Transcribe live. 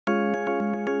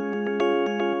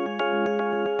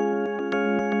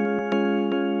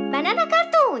Banana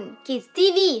Cartoon Kids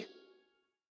TV.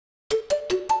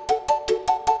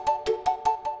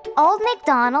 Old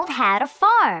MacDonald had a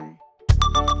farm.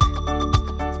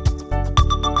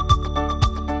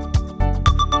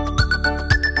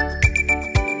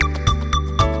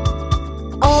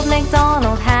 Old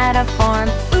MacDonald had a farm,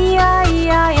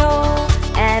 E-I-E-I-O.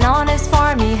 And on his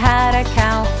farm he had a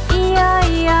cow,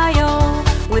 E-I-E-I-O.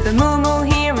 With a moo-moo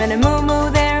here and a moo-moo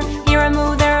there, here a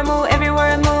moo, there a moo,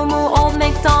 everywhere a moo-moo. Old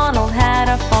MacDonald had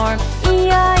a farm,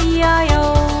 E-I-E-I-O.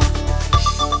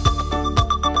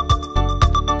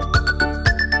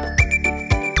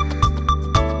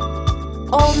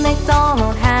 Old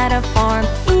MacDonald had a farm,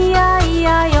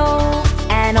 E-I-E-I-O.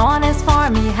 And on his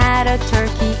farm he had a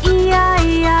turkey,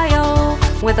 E-I-E-I-O.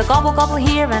 With a gobble gobble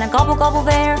here and a gobble gobble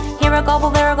there, here a gobble,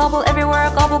 there a gobble, everywhere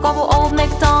a gobble gobble. Old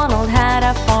MacDonald had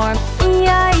a farm,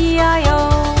 E-I-E-I-O.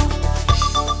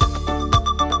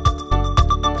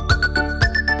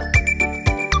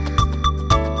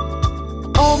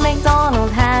 Old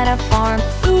MacDonald had a farm,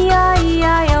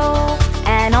 E-I-E-I-O.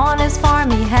 And on his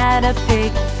farm he had a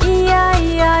pig,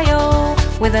 E-I-E-I-O.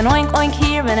 With an oink oink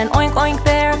here and an oink oink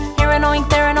there, here an oink,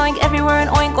 there an oink, everywhere an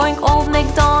oink oink. Old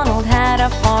MacDonald had a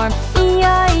farm,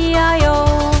 E-I-E-I-O.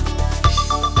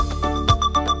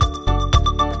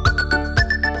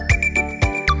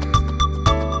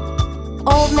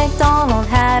 Old MacDonald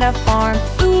had a farm,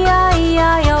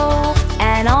 E-I-E-I-O.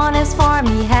 And on his farm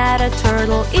he had a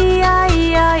turtle,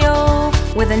 E-I-E-I-O.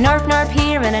 With a nerp nerp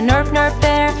here and a nerp nerp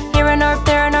there, here a nerp,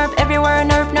 there a nerp, everywhere a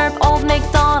nerp nerp. Old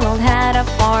MacDonald had a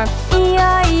farm,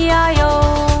 E-I-E-I-O.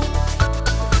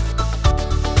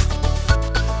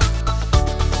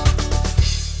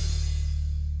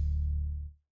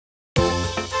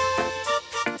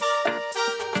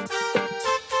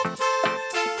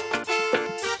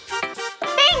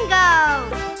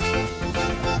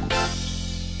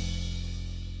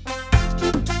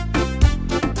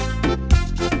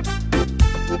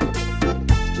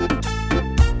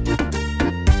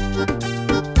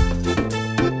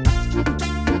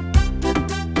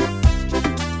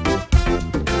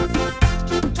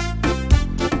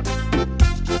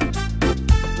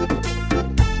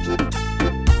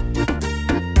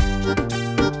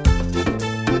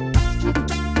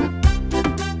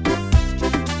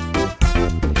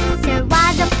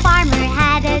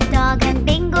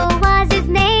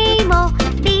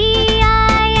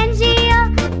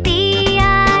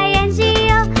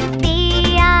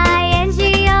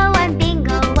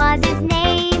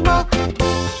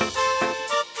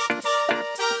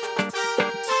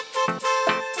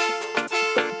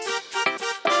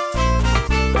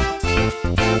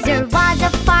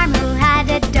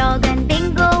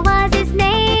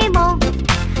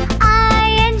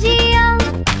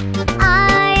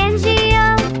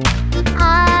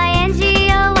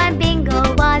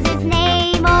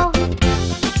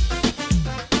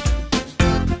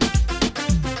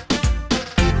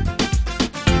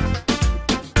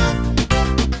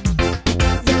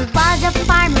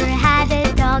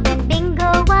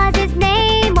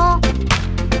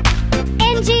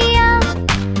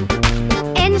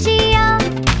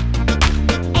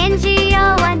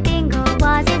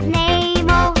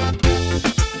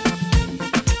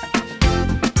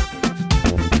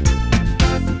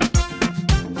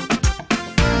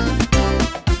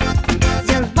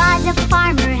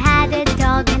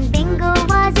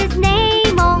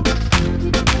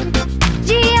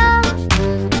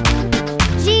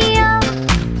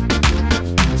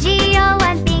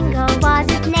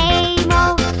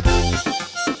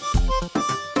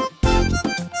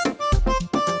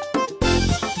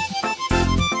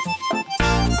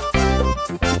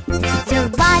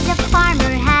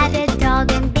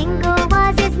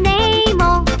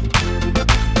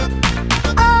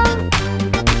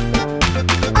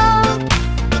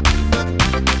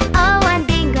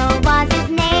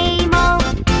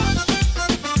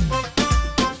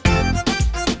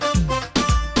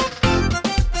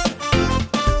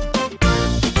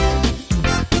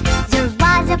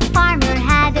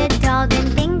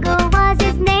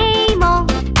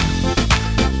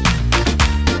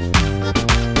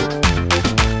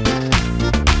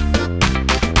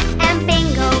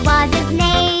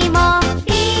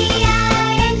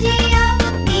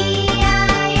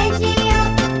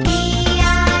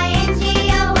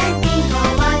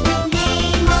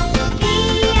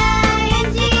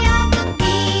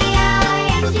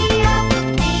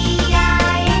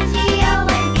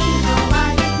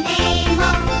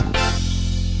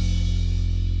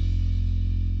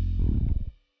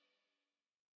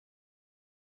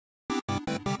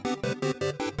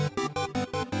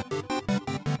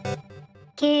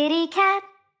 Kitty cat.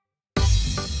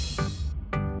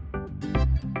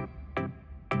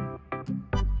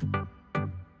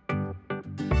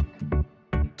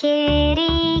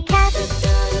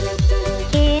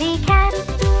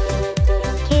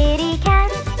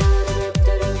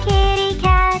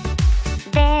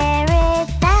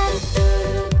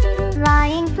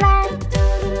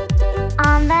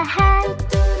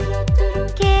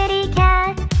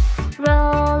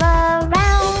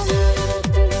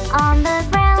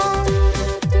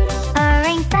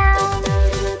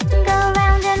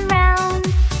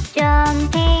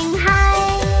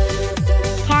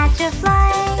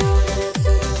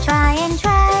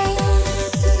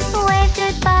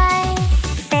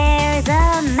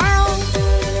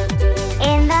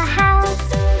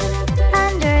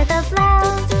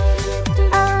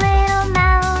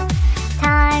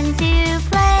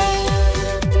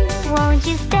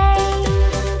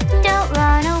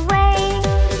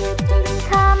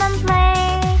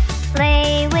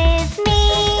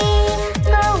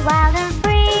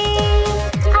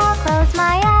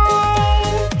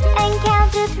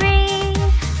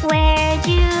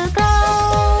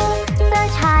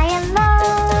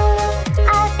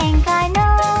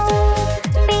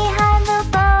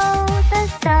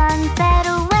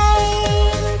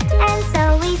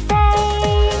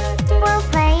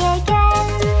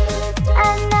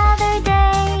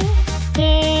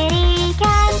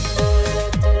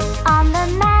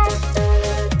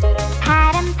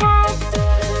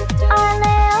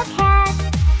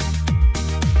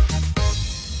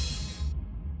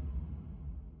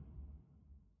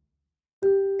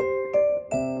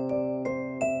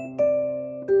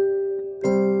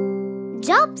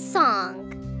 pop song.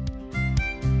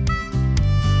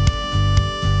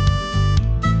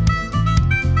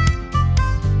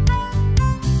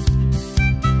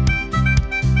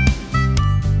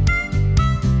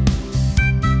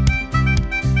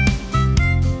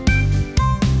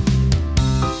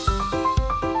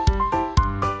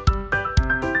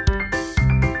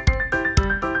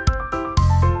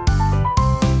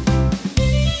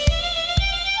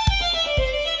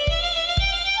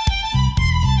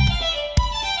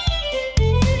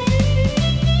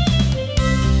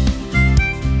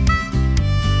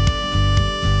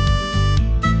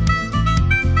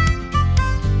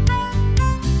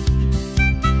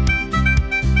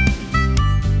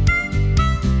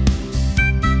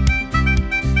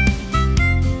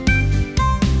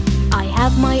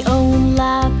 My own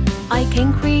lab, I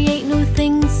can create new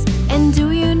things. And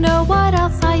do you know what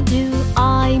else I do?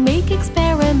 I make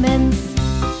experiments.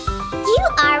 You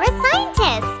are a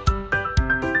scientist.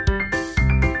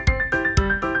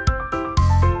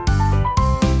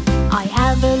 I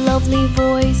have a lovely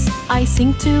voice, I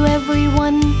sing to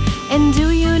everyone. And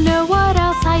do you know what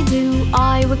else I do?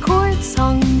 I record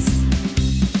songs.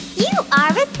 You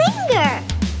are a singer.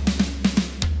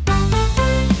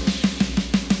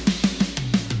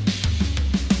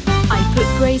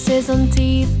 Braces on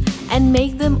teeth and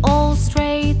make them all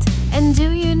straight. And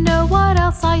do you know what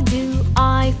else I do?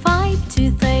 I fight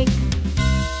toothache.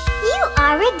 You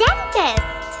are a dentist.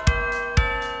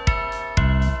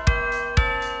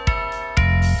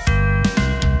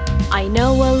 I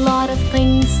know a lot of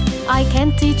things, I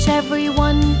can't teach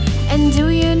everyone. And do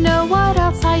you know what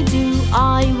else I do?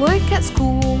 I work at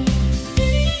school.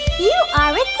 You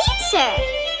are a teacher.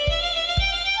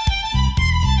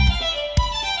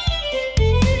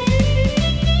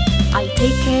 I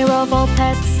take care of all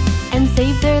pets and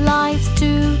save their lives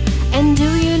too. And do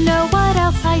you know what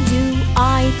else I do?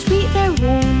 I treat their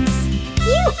wounds.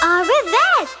 You are a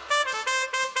vet.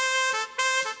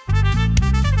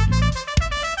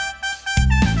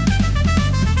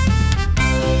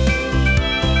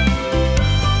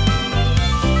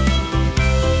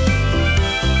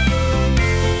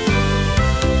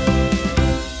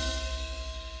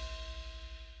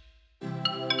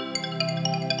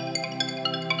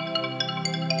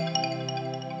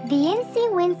 The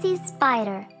Incy-Wincy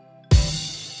Spider.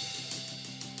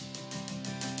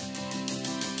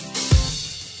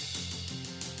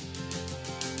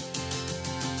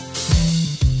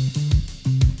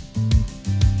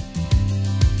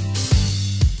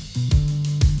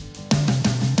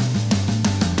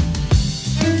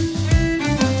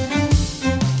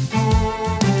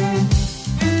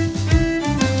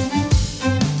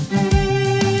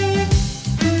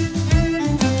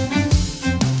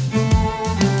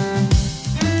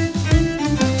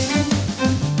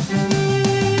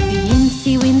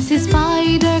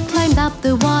 Spider climbed up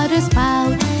the water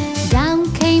spout.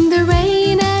 Down came the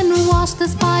rain and washed the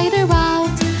spider out.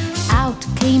 Out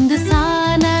came the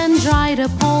sun and dried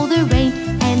up all the rain.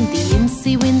 And the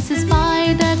Incy-Wincy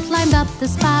Spider climbed up the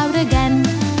spout again.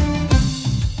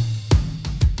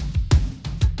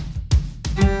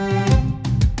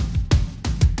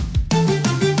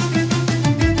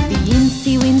 The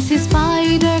Incy-Wincy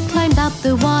Spider climbed up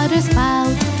the water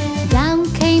spout. Down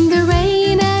came the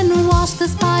rain and washed the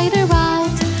spider out.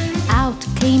 Out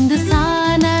came the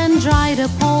sun and dried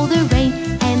up all the rain.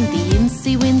 And the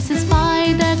Incy-Wincy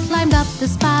Spider climbed up the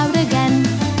spout again.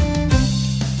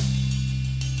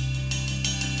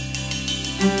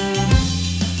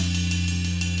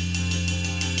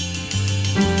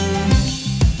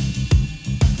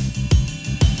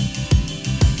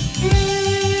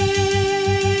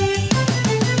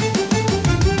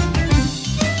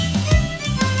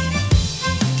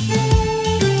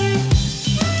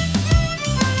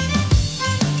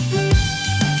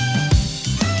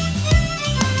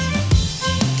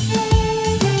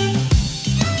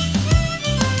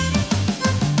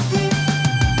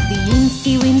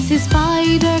 The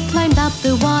spider climbed up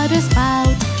the water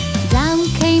spout. Down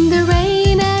came the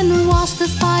rain and washed the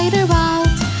spider out.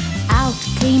 Out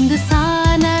came the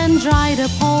sun and dried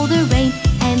up all the rain.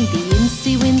 And the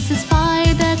Incy-Wincy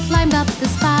Spider climbed up the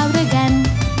spout again.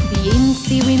 The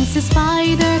Incy-Wincy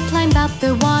Spider climbed up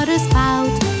the water spout.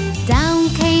 Down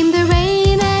came the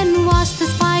rain and washed the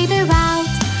spider out.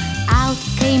 Out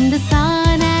came the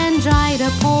sun and dried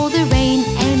up all the rain.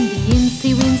 And the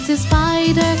Incy-Wincy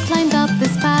Spider climbed up the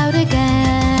spout again.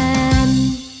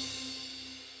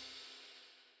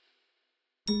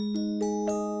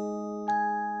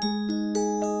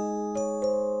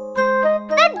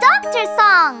 The Doctor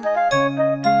Song.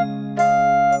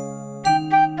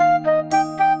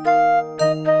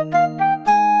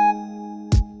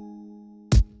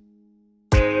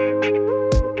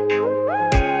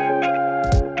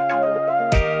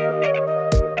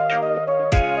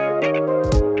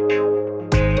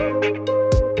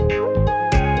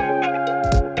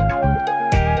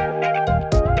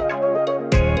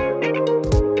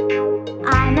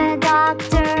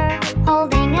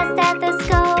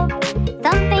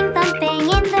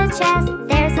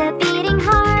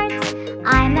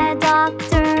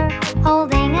 doctor,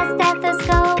 holding a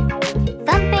stethoscope.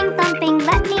 Thumping, thumping,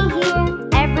 let me hear.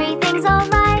 Everything's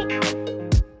alright.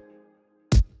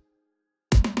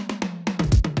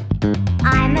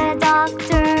 I'm a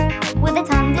doctor with a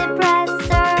tongue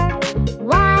depressor.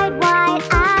 Wide, wide,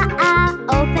 ah, ah,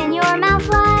 open your mouth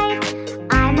wide.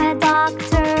 I'm a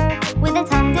doctor with a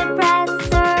tongue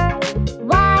depressor.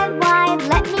 Wide, wide,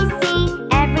 let me see.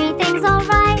 Everything's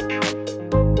alright.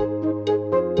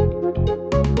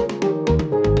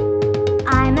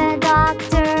 I'm a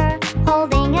doctor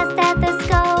holding a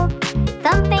stethoscope.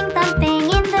 Thumping, thumping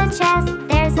in the chest.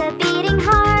 There's a beating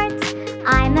heart.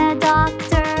 I'm a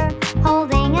doctor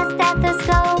holding a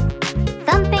stethoscope.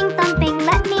 Thumping, thumping,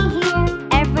 let me hear.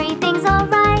 Everything's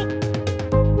alright.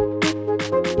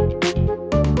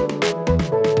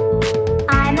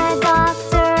 I'm a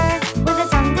doctor with a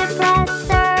tongue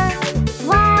depressor.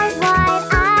 Wide, wide,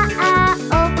 ah, ah,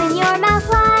 open your mouth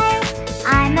wide.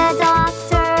 I'm a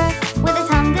doctor with a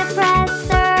tongue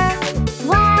depressor.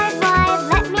 Wide, wide,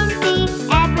 let me see.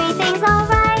 Everything's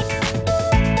alright.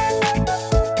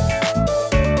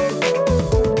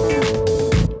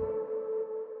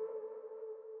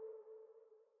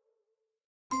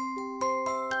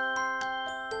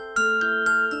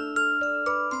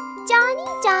 Johnny,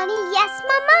 Johnny, yes,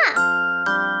 Mama.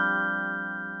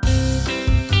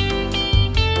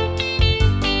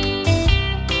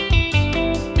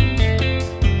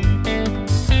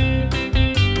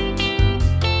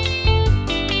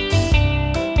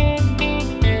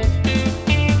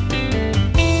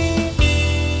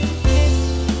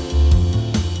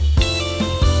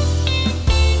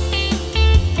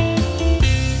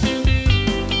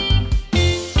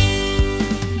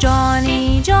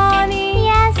 Johnny, Johnny,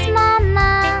 Yes,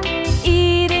 Mama.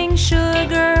 eating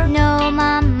sugar, No,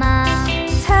 Mama.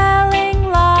 telling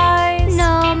lies.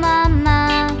 No,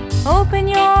 Mama. Open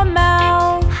your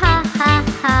mouth. Ha, ha,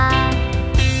 ha.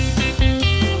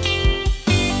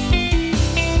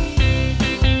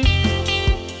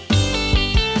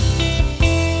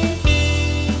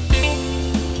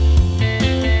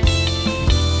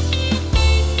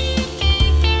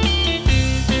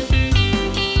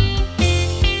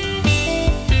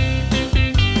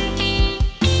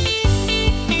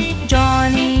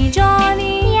 Johnny,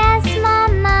 Johnny, Yes,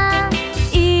 Mama.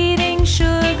 eating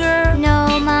sugar,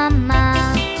 No,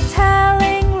 Mama.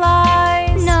 telling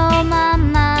lies. No,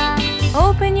 Mama.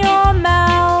 Open your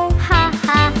mouth. Ha,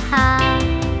 ha, ha.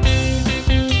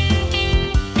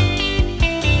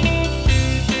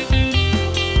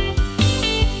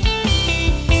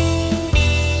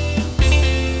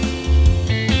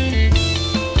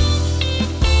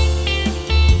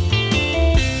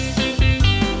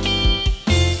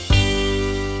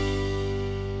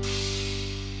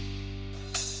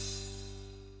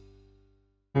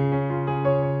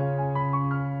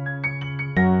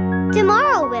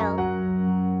 Tomorrow will.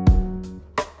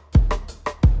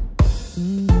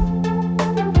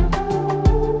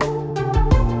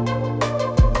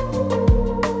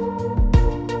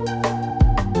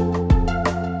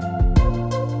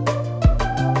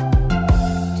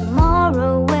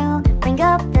 Tomorrow will bring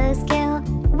up the skill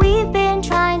we've been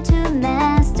trying to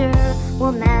master.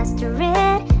 We'll master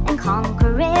it and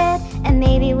conquer it, and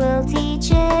maybe we'll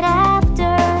teach it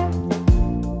after.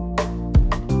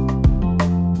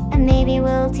 And maybe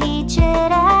we'll teach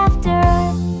it after.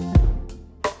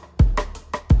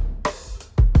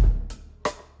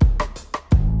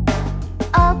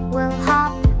 Up we'll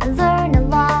hop and learn a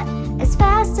lot as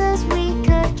fast as we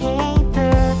could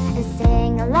caper, and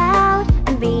sing aloud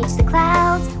and reach the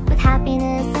clouds with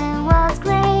happiness and wild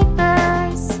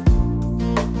scrapers.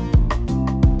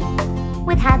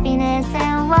 With happiness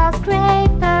and wild scrapers.